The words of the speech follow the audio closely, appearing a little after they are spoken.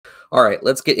All right,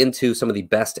 let's get into some of the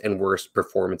best and worst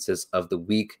performances of the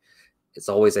week. It's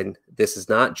always, and this is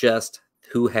not just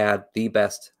who had the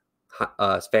best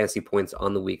fantasy points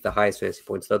on the week, the highest fantasy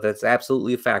points, though that's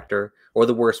absolutely a factor, or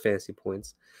the worst fantasy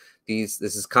points. This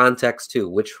is context too.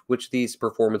 Which of these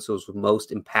performances was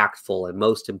most impactful and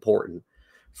most important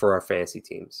for our fantasy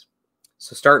teams?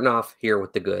 So starting off here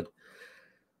with the good,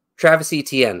 Travis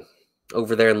Etienne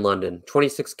over there in London,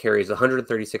 26 carries,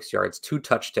 136 yards, 2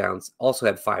 touchdowns, also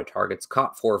had 5 targets,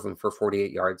 caught 4 of them for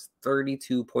 48 yards,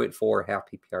 32.4 half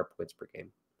PPR points per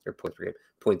game, or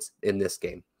points in this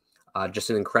game. Just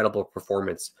an incredible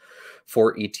performance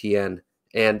for Etienne.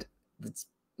 And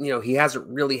he hasn't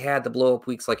really had the blow-up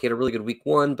weeks. Like, he had a really good week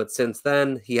 1, but since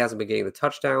then, he hasn't been getting the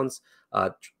touchdowns.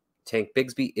 Tank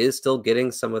Bigsby is still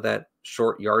getting some of that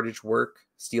short yardage work,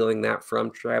 stealing that from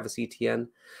Travis Etienne.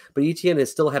 But Etienne has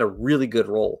still had a really good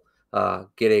role,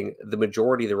 getting the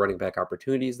majority of the running back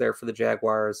opportunities there for the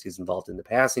Jaguars. He's involved in the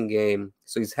passing game.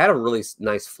 So he's had a really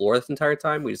nice floor this entire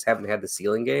time. We just haven't had the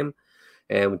ceiling game.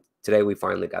 And today we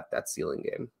finally got that ceiling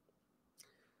game.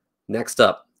 Next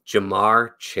up,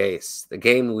 Ja'Marr Chase, the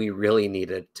game we really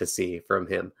needed to see from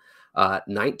him.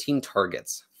 19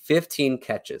 targets, 15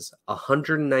 catches,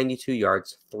 192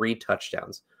 yards, 3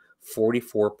 touchdowns,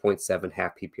 44.7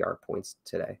 half PPR points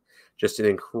today. Just an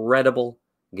incredible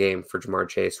game for Ja'Marr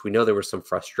Chase. We know there was some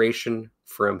frustration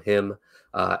from him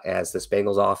as this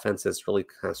Bengals offense has really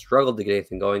kind of struggled to get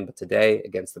anything going. But today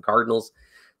against the Cardinals,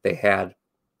 they had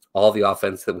all the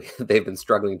offense that they've been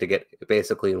struggling to get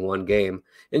basically in one game.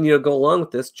 And, go along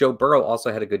with this, Joe Burrow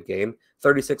also had a good game.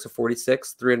 36 of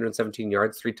 46, 317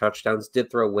 yards, 3 touchdowns,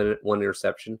 did throw 1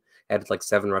 interception, added like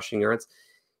 7 rushing yards.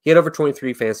 He had over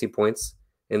 23 fantasy points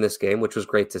in this game, which was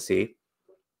great to see.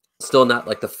 Still not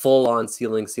like the full-on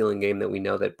ceiling game that we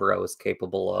know that Burrow is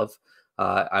capable of.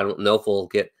 I don't know if we'll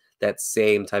get that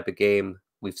same type of game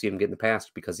we've seen him get in the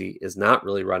past because he is not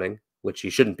really running, which he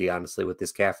shouldn't be, honestly, with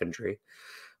this calf injury.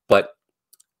 But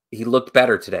he looked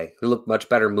better today. He looked much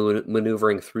better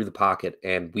maneuvering through the pocket,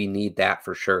 and we need that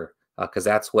for sure because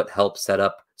that's what helps set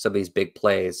up some of these big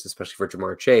plays, especially for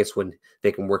Ja'Marr Chase, when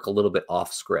they can work a little bit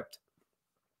off script.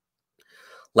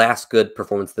 Last good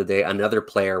performance of the day, another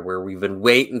player where we've been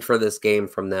waiting for this game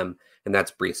from them, and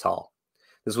that's Breece Hall.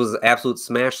 This was an absolute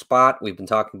smash spot. We've been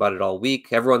talking about it all week.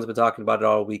 Everyone's been talking about it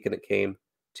all week, and it came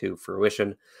to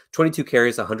fruition. 22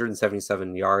 carries,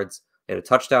 177 yards, and a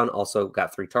touchdown. Also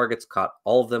got 3 targets, caught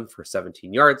all of them for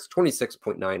 17 yards,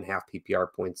 26.9 half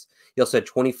PPR points. He also had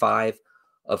 25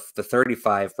 of the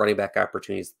 35 running back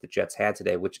opportunities that the Jets had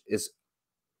today, which is,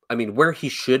 where he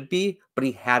should be, but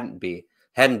he hadn't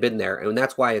been there. And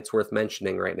that's why it's worth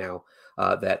mentioning right now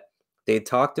that they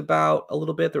talked about a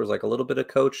little bit. There was like a little bit of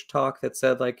coach talk that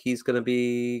said like he's going to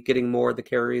be getting more of the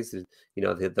carries.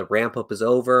 The ramp up is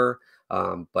over,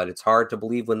 but it's hard to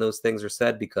believe when those things are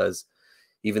said because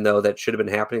even though that should have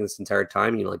been happening this entire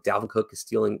time, like Dalvin Cook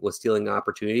was stealing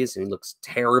opportunities and he looks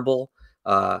terrible.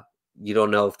 You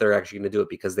don't know if they're actually going to do it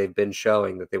because they've been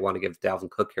showing that they want to give Dalvin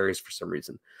Cook carries for some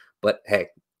reason. But hey,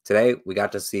 today we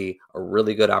got to see a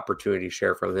really good opportunity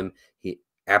share from him. He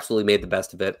absolutely made the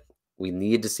best of it. We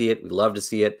need to see it. We love to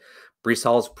see it. Breece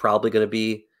Hall is probably going to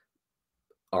be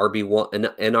RB1,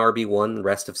 an RB1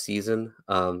 rest of season.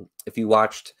 If you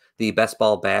watched the Best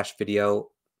Ball Bash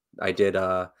video I did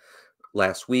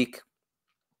last week,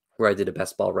 where I did a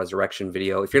Best Ball Resurrection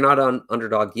video. If you're not on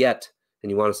Underdog yet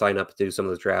and you want to sign up to do some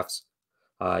of those drafts,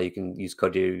 you can use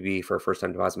code DWB for a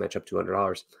first-time deposit match up to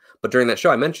 $200. But during that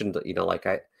show, I mentioned,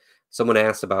 someone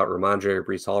asked about Ramondre or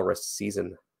Breece Hall rest of the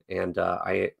season, and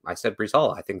I said Breece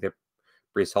Hall. I think that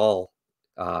Breece Hall,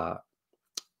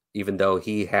 even though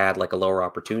he had like a lower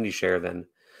opportunity share than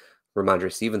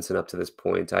Ramondre Stevenson up to this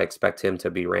point, I expect him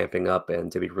to be ramping up and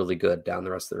to be really good down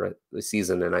the rest of the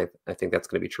season, and I think that's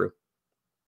going to be true.